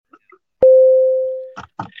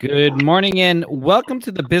Good morning and welcome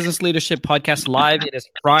to the Business Leadership Podcast Live. It is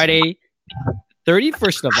Friday,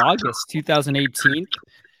 31st of August, 2018.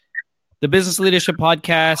 The Business Leadership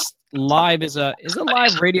Podcast Live is a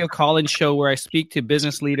live radio call-in show where I speak to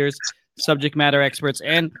business leaders, subject matter experts,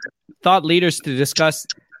 and thought leaders to discuss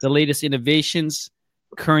the latest innovations,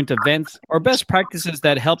 current events, or best practices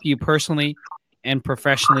that help you personally and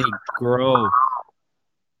professionally grow.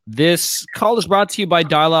 This call is brought to you by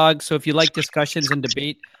Dialogue. So if you like discussions and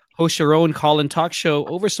debate, host your own call and talk show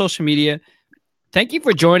over social media. Thank you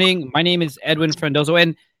for joining. My name is Edwin Frondozo,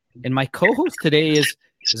 and my co-host today is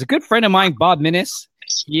a good friend of mine, Bob Minhas.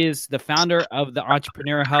 He is the founder of the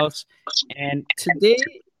Entrepreneurial House. And today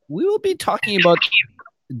we will be talking about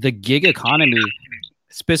the gig economy,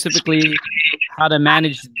 specifically how to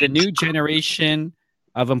manage the new generation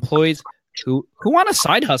of employees who want a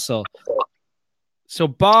side hustle. So,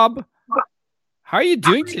 Bob, how are you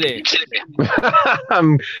doing today?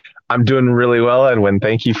 I'm doing really well, Edwin.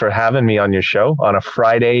 Thank you for having me on your show on a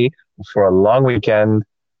Friday for a long weekend.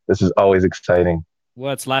 This is always exciting.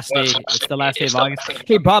 Well, it's last day. It's the last day of August.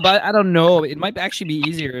 Hey, Bob, I don't know. It might actually be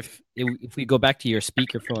easier if we go back to your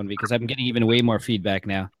speakerphone because I'm getting even way more feedback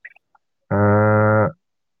now.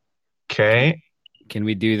 Okay. Can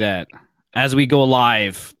we do that as we go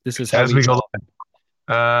live? This is how we go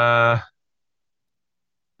live.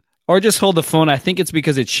 Or just hold the phone. I think it's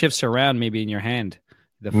because it shifts around maybe in your hand.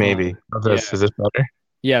 Maybe. Is this better?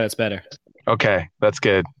 Yeah, that's better. Okay, that's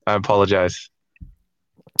good. I apologize.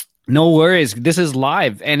 No worries. This is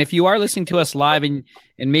live. And if you are listening to us live and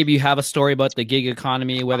maybe you have a story about the gig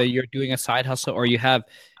economy, whether you're doing a side hustle or you have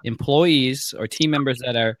employees or team members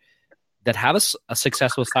that have a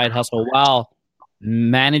successful side hustle while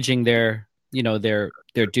managing their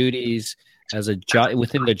duties as a job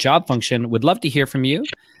within the job function, would love to hear from you.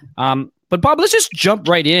 But Bob, let's just jump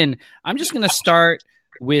right in. I'm just going to start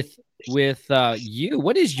with you.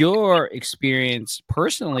 What is your experience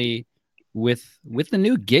personally with the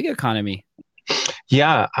new gig economy?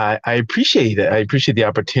 Yeah, I appreciate it. I appreciate the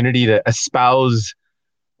opportunity to espouse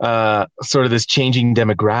sort of this changing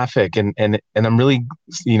demographic. And I'm really,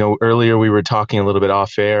 earlier we were talking a little bit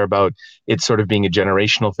off air about it sort of being a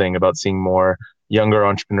generational thing, about seeing more younger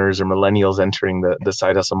entrepreneurs or millennials entering the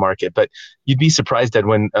side hustle market. But you'd be surprised that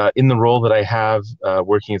when in the role that I have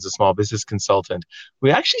working as a small business consultant,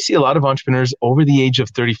 we actually see a lot of entrepreneurs over the age of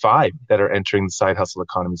 35 that are entering the side hustle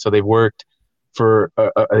economy. So they've worked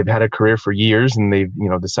they've had a career for years and they've,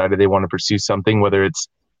 decided they want to pursue something, whether it's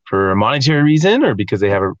for a monetary reason or because they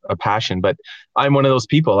have a passion. But I'm one of those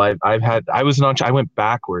people. I went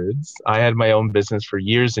backwards. I had my own business for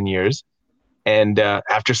years and years. And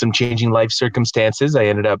after some changing life circumstances, I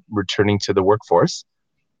ended up returning to the workforce.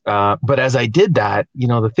 But as I did that,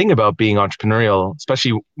 the thing about being entrepreneurial,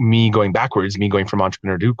 especially me going backwards, me going from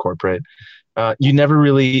entrepreneur to corporate, you never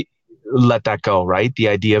really let that go, right? The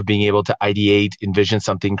idea of being able to ideate, envision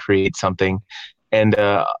something, create something. And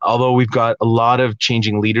although we've got a lot of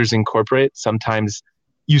changing leaders in corporate, sometimes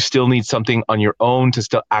you still need something on your own to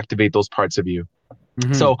still activate those parts of you.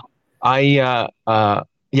 Mm-hmm. So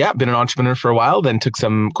been an entrepreneur for a while, then took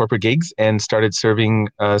some corporate gigs and started serving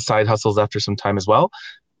side hustles after some time as well.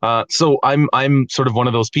 So I'm sort of one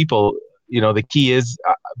of those people. The key is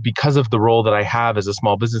because of the role that I have as a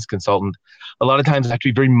small business consultant, a lot of times I have to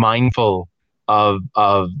be very mindful of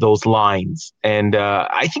those lines. And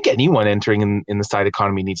I think anyone entering in the side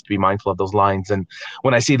economy needs to be mindful of those lines. And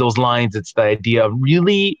when I say those lines, it's the idea of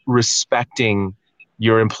really respecting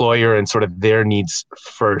your employer and sort of their needs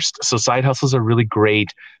first. So side hustles are really great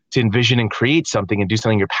to envision and create something and do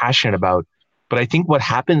something you're passionate about. But I think what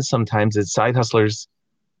happens sometimes is side hustlers,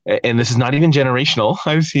 and this is not even generational,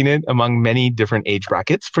 I've seen it among many different age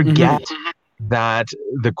brackets, forget that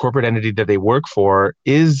the corporate entity that they work for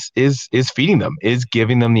is feeding them, is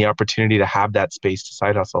giving them the opportunity to have that space to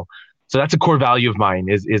side hustle. So that's a core value of mine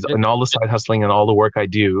is in all the side hustling and all the work I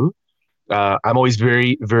do. I'm always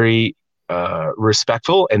very, very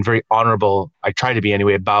respectful and very honorable. I try to be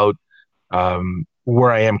anyway about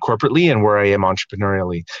where I am corporately and where I am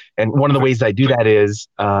entrepreneurially. And one of the ways I do that is,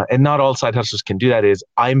 and not all side hustlers can do that, is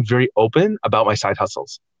I'm very open about my side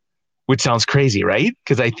hustles, which sounds crazy, right?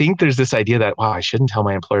 Because I think there's this idea that, wow, I shouldn't tell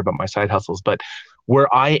my employer about my side hustles. But where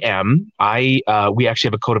I am, we actually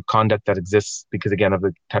have a code of conduct that exists because, again, of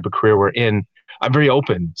the type of career we're in. I'm very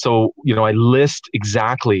open. So, I list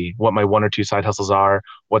exactly what my one or two side hustles are,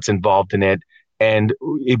 what's involved in it. And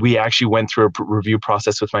we actually went through a review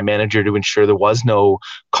process with my manager to ensure there was no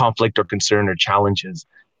conflict or concern or challenges.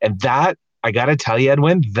 And that, I got to tell you,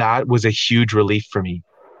 Edwin, that was a huge relief for me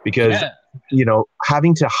because,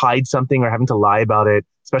 having to hide something or having to lie about it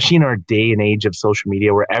especially in our day and age of social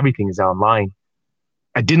media where everything is online.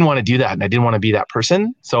 I didn't want to do that, and I didn't want to be that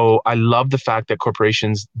person. So I love the fact that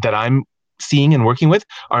corporations that I'm seeing and working with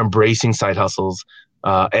are embracing side hustles,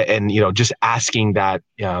 and just asking that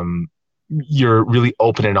you're really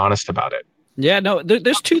open and honest about it. Yeah, no,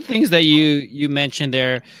 there's two things that you mentioned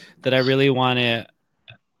there that I really want to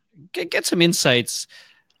get some insights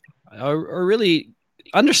or really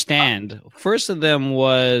understand. First of them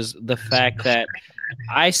was the fact that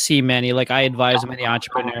I see many, like I advise many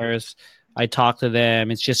entrepreneurs. I talk to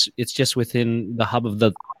them. It's just within the hub of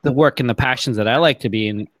the work and the passions that I like to be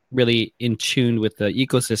in, really in tune with the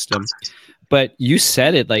ecosystem. But you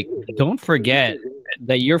said it, like, don't forget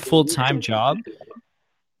that your full-time job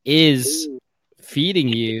is feeding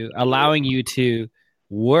you, allowing you to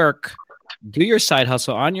work, do your side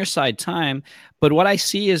hustle on your side time. But what I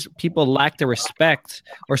see is people lack the respect,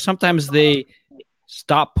 or sometimes they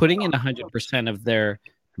stop putting in 100% of their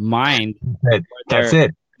mind. That's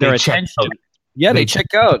it. Their attention. Yeah, they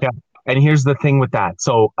check out. Yeah. And here's the thing with that.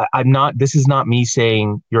 So this is not me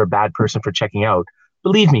saying you're a bad person for checking out.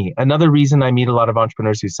 Believe me, another reason I meet a lot of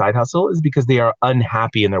entrepreneurs who side hustle is because they are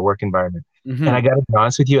unhappy in their work environment. Mm-hmm. And I got to be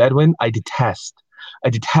honest with you, Edwin, I detest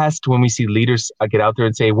when we see leaders get out there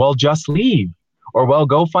and say, well, just leave, or well,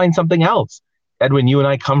 go find something else. Edwin, you and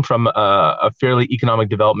I come from a fairly economic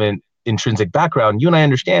development intrinsic background. You and I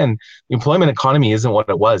understand the employment economy isn't what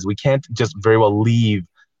it was. We can't just very well leave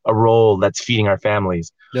a role that's feeding our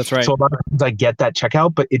families. That's right. So a lot of times I get that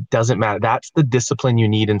checkout, but it doesn't matter. That's the discipline you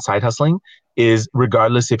need in side hustling, is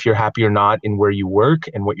regardless if you're happy or not in where you work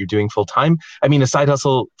and what you're doing full time. I mean, a side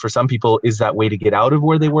hustle for some people is that way to get out of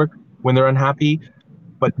where they work when they're unhappy.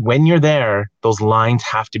 But when you're there, those lines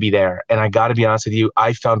have to be there. And I got to be honest with you,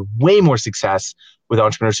 I found way more success with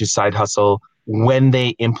entrepreneurs who side hustle when they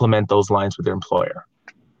implement those lines with their employer.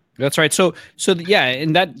 That's right. So yeah,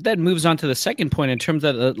 and that moves on to the second point in terms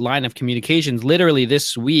of the line of communications. Literally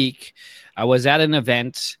this week, I was at an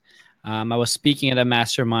event. I was speaking at a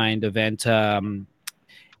mastermind event,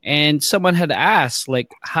 and someone had asked,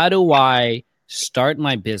 like, how do I start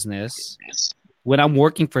my business when I'm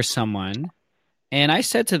working for someone? And I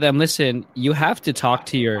said to them, listen, you have to talk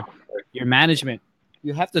to your management.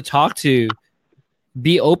 You have to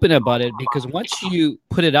be open about it, because once you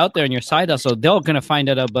put it out there on your side hustle, they're going to find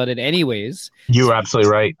out about it anyways. You're absolutely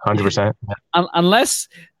right. 100%. Unless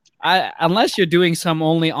you're doing some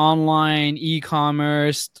only online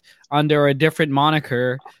e-commerce under a different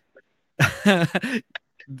moniker,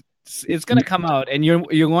 it's going to come out, and you're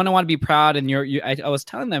going to want to be proud. And I was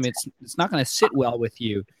telling them it's not going to sit well with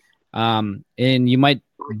you. And you might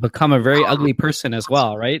become a very ugly person as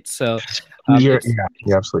well. Right. So you're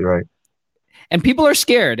absolutely right. And people are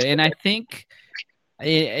scared. And I think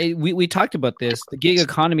we talked about this. The gig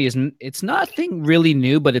economy it's nothing really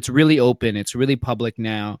new, but it's really open. It's really public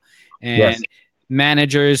now. And yes,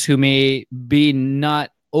 managers who may be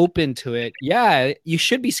not open to it, yeah, you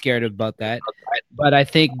should be scared about that. But I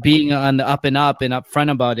think being on the up and upfront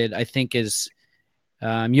about it, I think is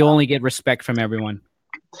you only get respect from everyone.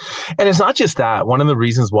 And it's not just that. One of the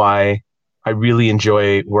reasons why I really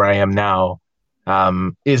enjoy where I am now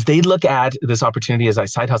is they look at this opportunity as I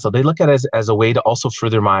side hustle. They look at it as a way to also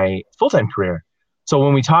further my full-time career. So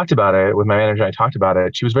when we talked about it with my manager, I talked about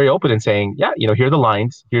it. She was very open in saying, yeah, here are the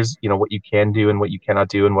lines. Here's, what you can do and what you cannot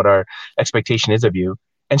do and what our expectation is of you.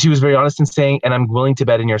 And she was very honest in saying, and I'm willing to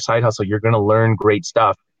bet in your side hustle, you're going to learn great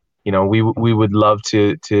stuff. We would love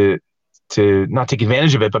to not take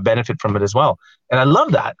advantage of it, but benefit from it as well. And I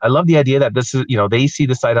love that. I love the idea that this is, they see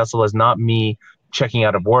the side hustle as not me checking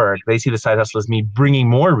out of work. They see the side hustle as me bringing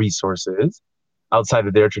more resources outside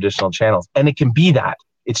of their traditional channels. And it can be that.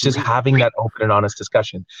 It's just having that open and honest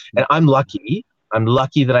discussion. And I'm lucky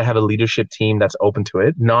that I have a leadership team that's open to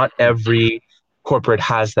it. Not every corporate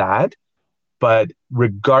has that. But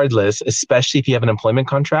regardless, especially if you have an employment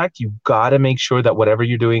contract, you've got to make sure that whatever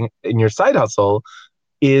you're doing in your side hustle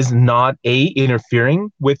is not A,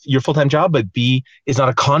 interfering with your full-time job, but B, is not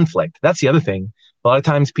a conflict. That's the other thing. A lot of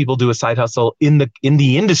times people do a side hustle in the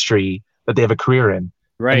industry that they have a career in.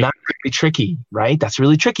 Right. And that's really tricky, right? That's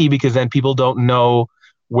really tricky because then people don't know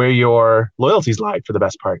where your loyalties lie for the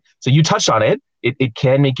best part. So you touched on it. It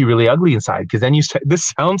can make you really ugly inside, because then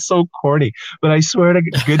this sounds so corny, but I swear to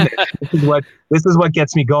goodness, this is what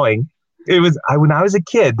gets me going. When I was a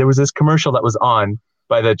kid, there was this commercial that was on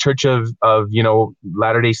by the Church of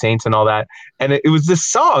Latter-day Saints and all that. And it was this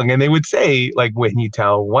song, and they would say, like, when you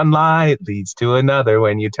tell one lie, it leads to another.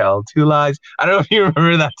 When you tell two lies. I don't know if you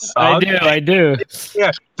remember that song. I do.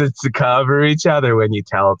 Yeah. To cover each other when you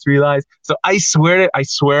tell three lies. So I swear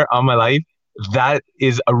on my life, that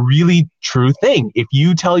is a really true thing. If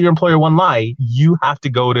you tell your employer one lie, you have to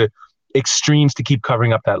go to extremes to keep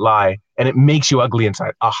covering up that lie, and it makes you ugly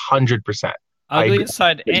inside. 100%. I Ugly agree.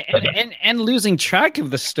 inside, and losing track of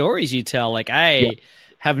the stories you tell. Like Yeah, I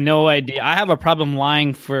have no idea. I have a problem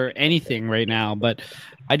lying for anything right now, but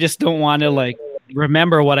I just don't want to like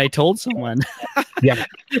remember what I told someone. yeah.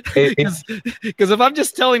 It, Because if I'm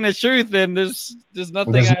just telling the truth, then there's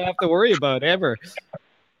nothing there's I have to worry about ever.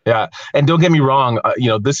 Yeah, and don't get me wrong.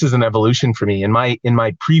 This is an evolution for me. In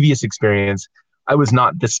my previous experience, I was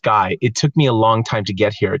not this guy. It took me a long time to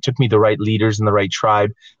get here. It took me the right leaders and the right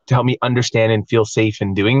tribe to help me understand and feel safe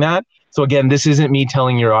in doing that. So again, this isn't me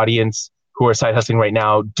telling your audience who are side hustling right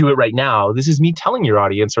now, do it right now. This is me telling your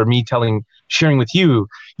audience, or me sharing with you,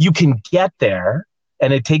 you can get there.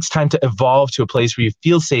 And it takes time to evolve to a place where you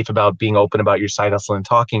feel safe about being open about your side hustle and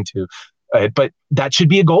talking to. But that should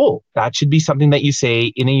be a goal. That should be something that you say,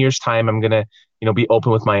 in a year's time, I'm going to, be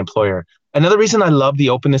open with my employer. Another reason I love the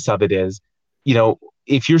openness of it is,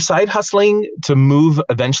 if you're side hustling to move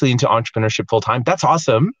eventually into entrepreneurship full time, that's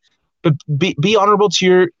awesome. But be honorable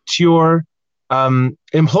to your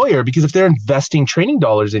employer, because if they're investing training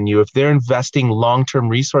dollars in you, if they're investing long-term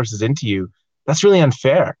resources into you, that's really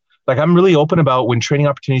unfair. Like, I'm really open about when training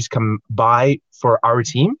opportunities come by for our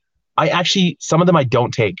team. Some of them I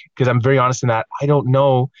don't take, because I'm very honest in that I don't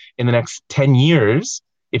know in the next 10 years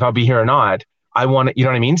if I'll be here or not. I want to, you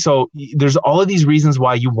know what I mean? So there's all of these reasons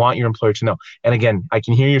why you want your employer to know. And again, I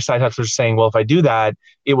can hear your side hustlers saying, well, if I do that,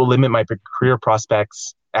 it will limit my career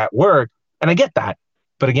prospects at work. And I get that.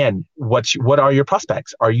 But again, what are your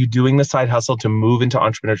prospects? Are you doing the side hustle to move into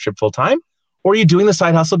entrepreneurship full time? Or are you doing the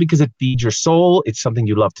side hustle because it feeds your soul? It's something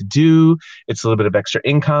you love to do. It's a little bit of extra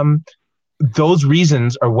income. Those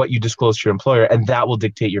reasons are what you disclose to your employer, and that will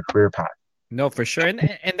dictate your career path. No, for sure, and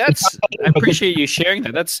that's I appreciate you sharing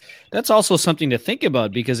that. That's also something to think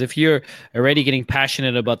about, because if you're already getting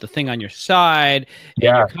passionate about the thing on your side, and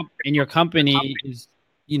Yeah, your company is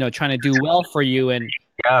trying to do well for you and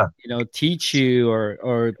yeah. teach you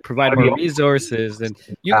or provide Gotta be more open. resources, and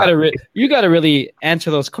Yeah, you gotta really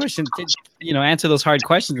answer those questions. Answer those hard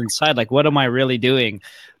questions inside. Like, what am I really doing?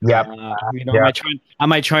 yeah, Am yeah.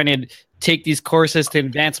 I trying to take these courses to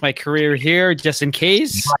advance my career here just in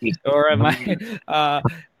case, or am I?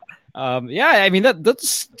 Yeah, I mean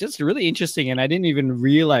that's just really interesting, and I didn't even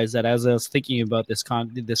realize that as I was thinking about this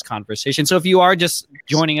conversation. So if you are just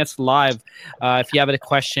joining us live, if you have any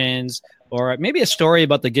questions or maybe a story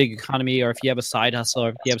about the gig economy, or if you have a side hustle, or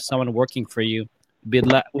if you have someone working for you,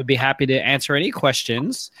 would be happy to answer any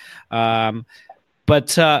questions. But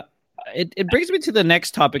it brings me to the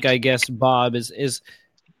next topic, I guess, Bob, is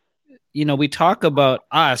we talk about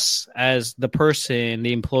us as the person,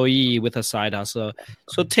 the employee with a side hustle.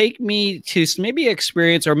 So take me to maybe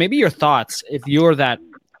experience, or maybe your thoughts, if you're that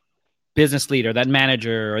business leader, that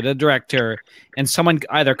manager, or the director, and someone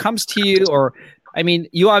either comes to you, or, I mean,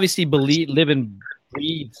 you obviously live and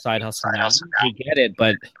breathe side hustle now. We get it,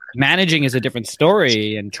 but managing is a different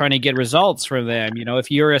story, and trying to get results from them.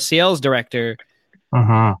 If you're a sales director,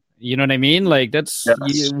 Mm-hmm. you know what I mean? Like,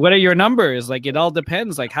 Yes. what are your numbers? Like, it all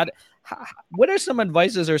depends. Like, what are some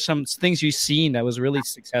advices or some things you've seen that was really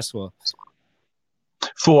successful?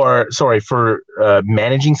 For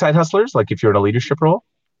managing side hustlers, like if you're in a leadership role.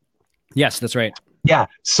 Yes, that's right. Yeah.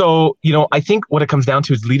 So, I think what it comes down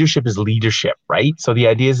to is leadership, right? So the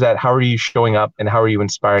idea is that how are you showing up and how are you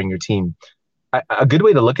inspiring your team? A good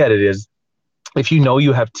way to look at it is, if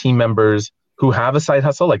you have team members who have a side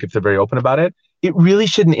hustle, like if they're very open about it, it really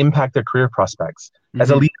shouldn't impact their career prospects. As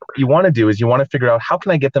a Mm-hmm. leader, what you want to do is you want to figure out, how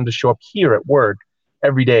can I get them to show up here at work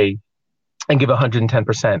every day and give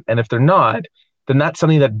 110%? And if they're not, then that's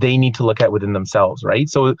something that they need to look at within themselves, right?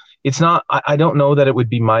 So it's not, I don't know that it would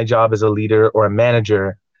be my job as a leader or a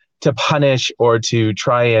manager to punish or to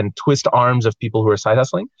try and twist arms of people who are side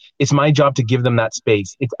hustling. It's my job to give them that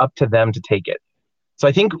space. It's up to them to take it. So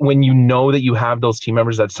I think when you know that you have those team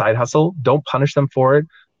members that side hustle, don't punish them for it.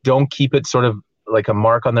 Don't keep it sort of like a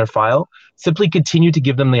mark on their file. Simply continue to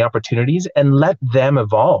give them the opportunities and let them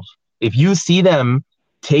evolve. If you see them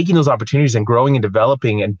taking those opportunities and growing and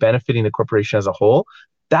developing and benefiting the corporation as a whole,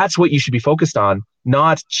 that's what you should be focused on.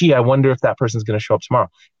 Not, gee, I wonder if that person's going to show up tomorrow.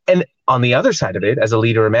 And on the other side of it, as a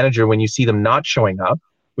leader or manager, when you see them not showing up,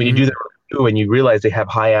 when you do the review and you realize they have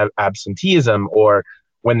high absenteeism, or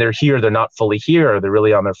when they're here, they're not fully here, or they're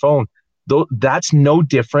really on their phone, though, that's no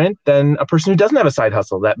different than a person who doesn't have a side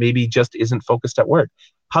hustle that maybe just isn't focused at work.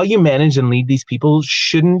 How you manage and lead these people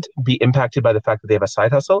shouldn't be impacted by the fact that they have a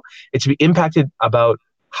side hustle. It should be impacted about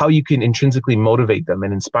how you can intrinsically motivate them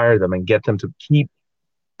and inspire them and get them to keep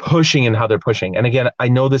pushing and how they're pushing. And again, I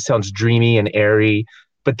know this sounds dreamy and airy,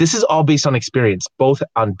 but this is all based on experience, both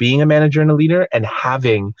on being a manager and a leader and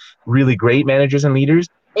having really great managers and leaders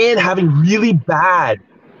and having really bad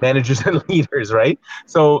managers and leaders, right?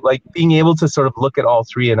 So like being able to sort of look at all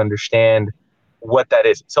three and understand what that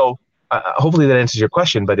is. So hopefully that answers your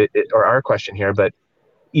question, but or our question here, but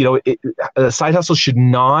a side hustle should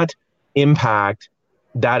not impact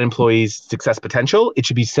that employee's success potential. It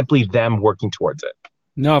should be simply them working towards it.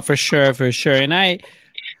 No, for sure, for sure. And I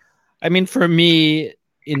mean, for me,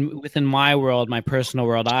 within my world, my personal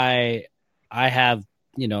world, I have,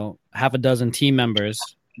 half a dozen team members,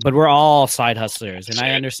 but we're all side hustlers. And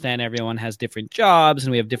I understand everyone has different jobs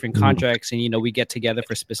and we have different contracts, and we get together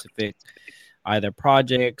for specific either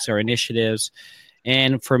projects or initiatives.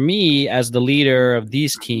 And for me, as the leader of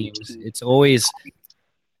these teams,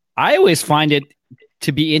 I always find it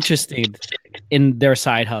to be interested in their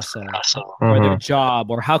side hustle or their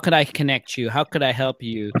job, or how could I connect you? How could I help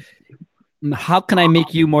you? How can I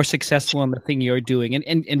make you more successful in the thing you're doing?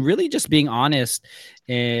 And really just being honest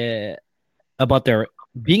about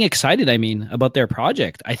being excited, about their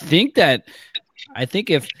project. I think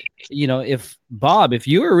if Bob, if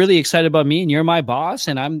you were really excited about me and you're my boss,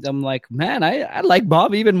 and I'm like, man, I like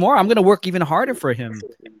Bob even more. I'm going to work even harder for him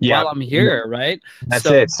while I'm here. Right. That's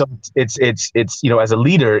it. So it's, as a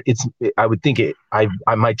leader, I would think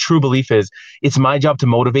my true belief is it's my job to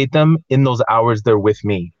motivate them in those hours they're with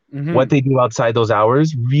me. Mm-hmm. What they do outside those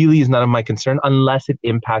hours really is none of my concern unless it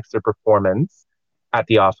impacts their performance at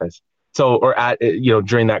the office. So, or at,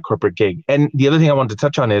 during that corporate gig. And the other thing I wanted to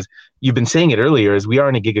touch on is, you've been saying it earlier, is we are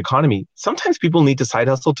in a gig economy. Sometimes people need to side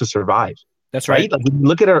hustle to survive. That's right. Like, when you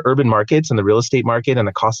look at our urban markets and the real estate market and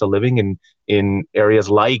the cost of living in areas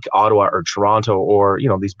like Ottawa or Toronto or,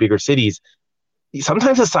 these bigger cities,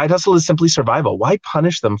 sometimes a side hustle is simply survival. Why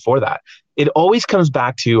punish them for that? It always comes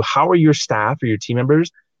back to, how are your staff or your team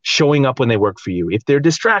members showing up when they work for you? If they're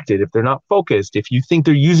distracted, if they're not focused, if you think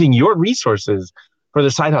they're using your resources for the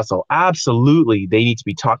side hustle, absolutely, they need to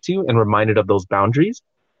be talked to and reminded of those boundaries.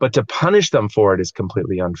 But to punish them for it is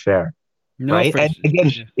completely unfair, right? And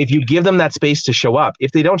again, if you give them that space to show up,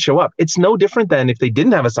 if they don't show up, it's no different than if they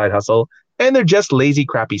didn't have a side hustle and they're just lazy,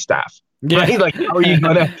 crappy staff, right? Like, how are you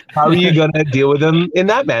gonna deal with them in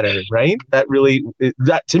that manner, right? That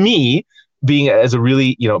to me, being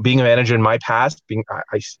a manager in my past, being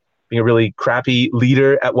a really crappy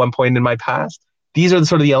leader at one point in my past, these are the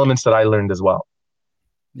sort of the elements that I learned as well.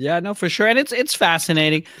 Yeah, no, for sure. And it's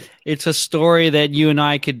fascinating. It's a story that you and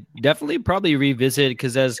I could definitely probably revisit,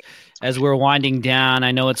 because as we're winding down,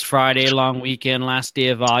 I know it's Friday, long weekend, last day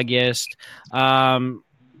of August.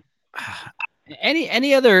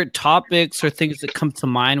 Any other topics or things that come to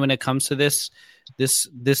mind when it comes to this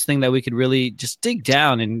thing that we could really just dig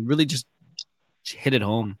down and really just hit it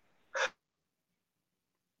home?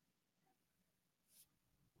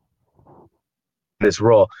 This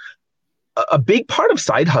role. A big part of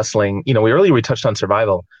side hustling, we touched on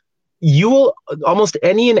survival. You will, almost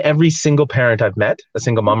any and every single parent I've met, a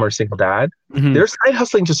single mom or a single dad, they're side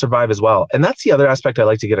hustling to survive as well. And that's the other aspect I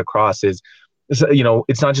like to get across is,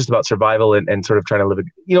 it's not just about survival and sort of trying to live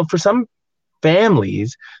it. For some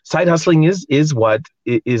families, side hustling is what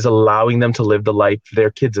is allowing them to live the life of their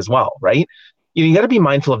kids as well, right? You got to be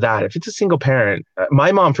mindful of that. If it's a single parent,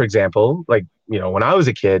 my mom, for example, when I was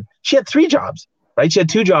a kid, she had 3 jobs. Right? She had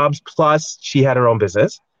 2 jobs plus she had her own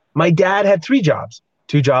business. My dad had 3 jobs,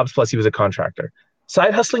 2 jobs plus he was a contractor.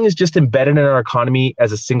 Side hustling is just embedded in our economy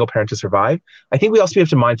as a single parent to survive. I think we also have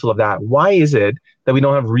to be mindful of that. Why is it that we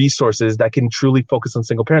don't have resources that can truly focus on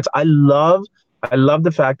single parents? I love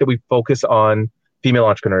the fact that we focus on female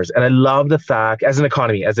entrepreneurs. And I love the fact, as an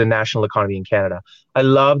economy, as a national economy in Canada, I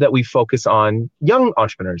love that we focus on young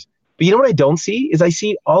entrepreneurs. But you know what I don't see is I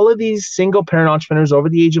see all of these single parent entrepreneurs over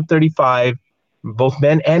the age of 35, both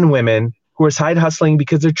men and women, who are side hustling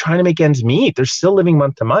because they're trying to make ends meet. They're still living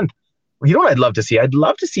month to month. You know what I'd love to see? I'd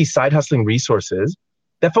love to see side hustling resources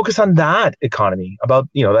that focus on that economy, about,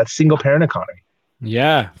 that single parent economy.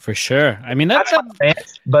 Yeah, for sure. I mean, that's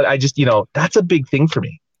but I just, that's a big thing for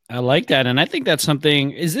me. I like that. And I think that's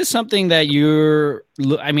something, is this something that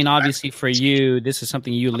obviously for you, this is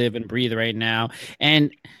something you live and breathe right now.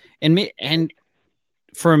 And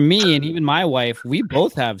for me and even my wife, we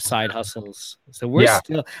both have side hustles. So we're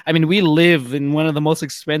still, we live in one of the most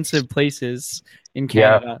expensive places in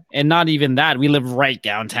Canada. And not even that, we live right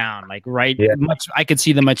downtown, I could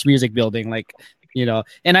see the Much Music building,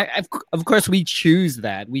 and of course we choose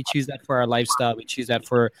that. We choose that for our lifestyle. We choose that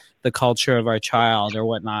for the culture of our child or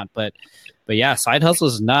whatnot. But yeah, side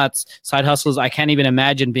hustles is nuts. Side hustles, I can't even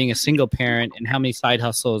imagine being a single parent and how many side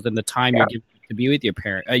hustles and the time you're giving to be with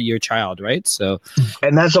your child, right? So,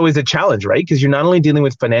 and that's always a challenge, right? Because you're not only dealing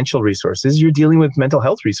with financial resources, you're dealing with mental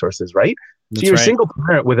health resources, right? So you're a single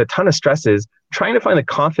parent with a ton of stresses, trying to find the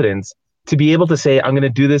confidence to be able to say, I'm going to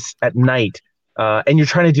do this at night. And you're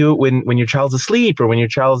trying to do it when your child's asleep or when your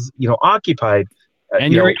child's, occupied.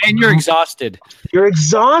 And you're exhausted. You're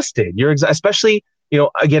exhausted. Especially,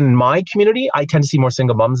 again, in my community, I tend to see more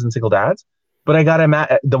single moms than single dads. But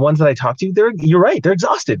the ones that I talk to, you're right. They're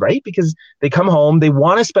exhausted, right? Because they come home, they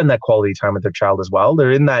want to spend that quality time with their child as well.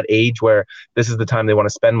 They're in that age where this is the time they want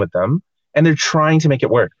to spend with them, and they're trying to make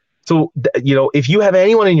it work. So, if you have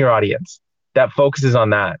anyone in your audience that focuses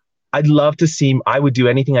on that, I'd love to see, I would do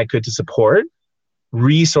anything I could to support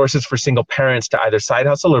resources for single parents to either side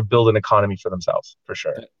hustle or build an economy for themselves, for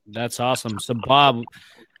sure. That's awesome. So, Bob,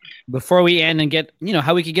 before we end and get,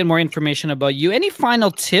 how we could get more information about you, any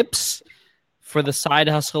final tips for the side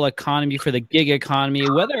hustle economy, for the gig economy,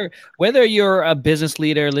 whether you're a business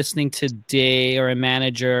leader listening today or a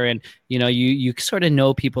manager and, you sort of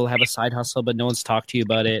know people have a side hustle, but no one's talked to you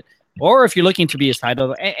about it. Or if you're looking to be a side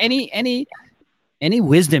hustle, any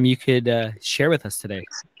wisdom you could share with us today?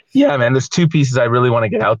 Yeah, man, there's two pieces I really want to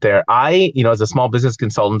get out there. As a small business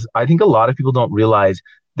consultant, I think a lot of people don't realize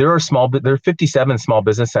there are 57 small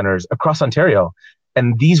business centers across Ontario.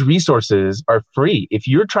 And these resources are free. If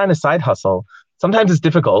you're trying to side hustle, sometimes it's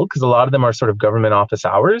difficult because a lot of them are sort of government office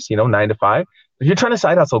hours, 9 to 5. If you're trying to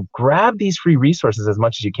side hustle, grab these free resources as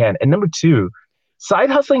much as you can. And number two, side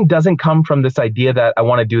hustling doesn't come from this idea that I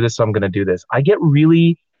want to do this, so I'm going to do this. I'm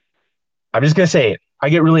just going to say it, I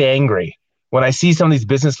get really angry when I see some of these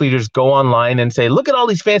business leaders go online and say, look at all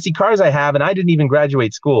these fancy cars I have, and I didn't even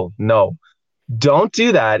graduate school. No. Don't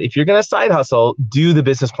do that. If you're going to side hustle, do the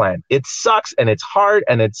business plan. It sucks and it's hard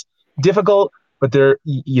and it's difficult, but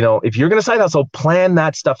if you're going to side hustle, plan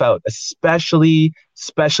that stuff out, especially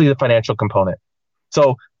the financial component.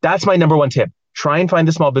 So that's my number one tip. Try and find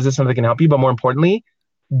a small business center that can help you, but more importantly,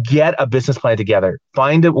 get a business plan together.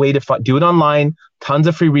 Find a way to do it online, tons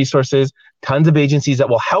of free resources, tons of agencies that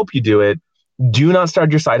will help you do it. Do not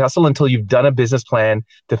start your side hustle until you've done a business plan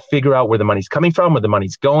to figure out where the money's coming from, where the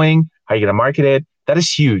money's going, how you're going to market it. That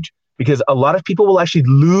is huge because a lot of people will actually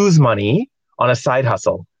lose money on a side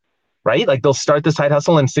hustle, right? Like they'll start the side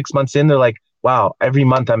hustle and 6 months in, they're like, wow, every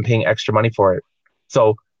month I'm paying extra money for it.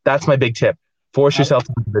 So that's my big tip. Force yourself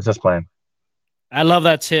to do a business plan. I love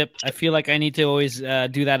that tip. I feel like I need to always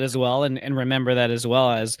do that as well and remember that as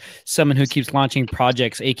well as someone who keeps launching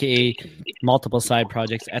projects, aka multiple side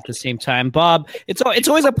projects at the same time. Bob, it's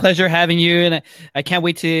always a pleasure having you, and I can't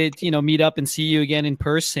wait to meet up and see you again in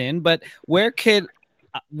person. But where could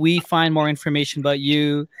we find more information about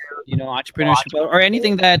you, entrepreneurship, or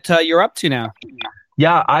anything that you're up to now?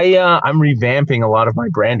 Yeah, I'm revamping a lot of my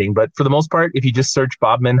branding, but for the most part, if you just search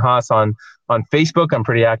Bob Minhas on Facebook, I'm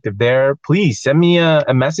pretty active there. Please send me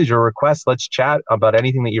a message or a request. Let's chat about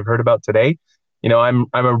anything that you've heard about today. I'm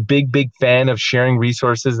a big fan of sharing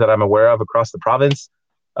resources that I'm aware of across the province.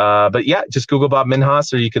 But yeah, just Google Bob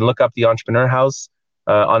Minhas, or you can look up the Entrepreneur House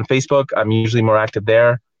on Facebook. I'm usually more active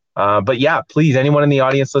there. But yeah, please, anyone in the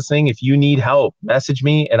audience listening, if you need help, message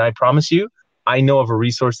me, and I promise you, I know of a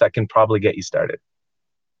resource that can probably get you started.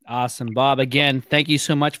 Awesome, Bob. Again, thank you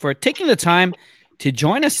so much for taking the time to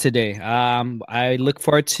join us today. I look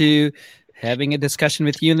forward to having a discussion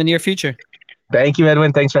with you in the near future. Thank you,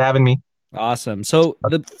 Edwin. Thanks for having me. Awesome. So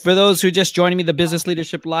for those who are just joining me, the Business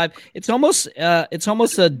Leadership Live, it's almost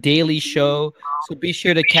a daily show. So be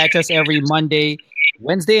sure to catch us every Monday,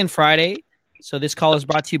 Wednesday, and Friday. So this call is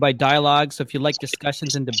brought to you by Dialogue. So if you like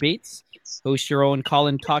discussions and debates, host your own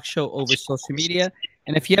call-in talk show over social media.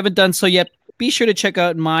 And if you haven't done so yet, be sure to check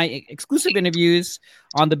out my exclusive interviews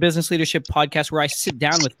on the Business Leadership Podcast, where I sit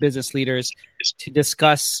down with business leaders to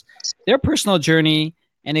discuss their personal journey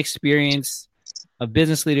and experience of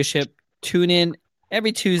business leadership. Tune in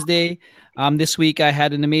every Tuesday. This week, I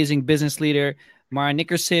had an amazing business leader, Mara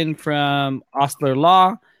Nickerson from Ostler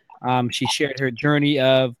Law. She shared her journey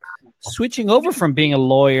of switching over from being a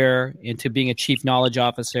lawyer into being a chief knowledge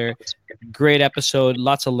officer. Great episode,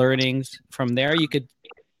 lots of learnings from there. You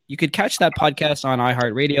could catch that podcast on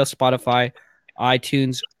iHeartRadio, Spotify,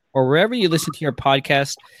 iTunes, or wherever you listen to your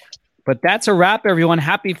podcast. But that's a wrap, everyone.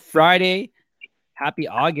 Happy Friday. Happy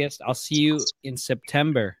August. I'll see you in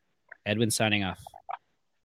September. Edwin signing off.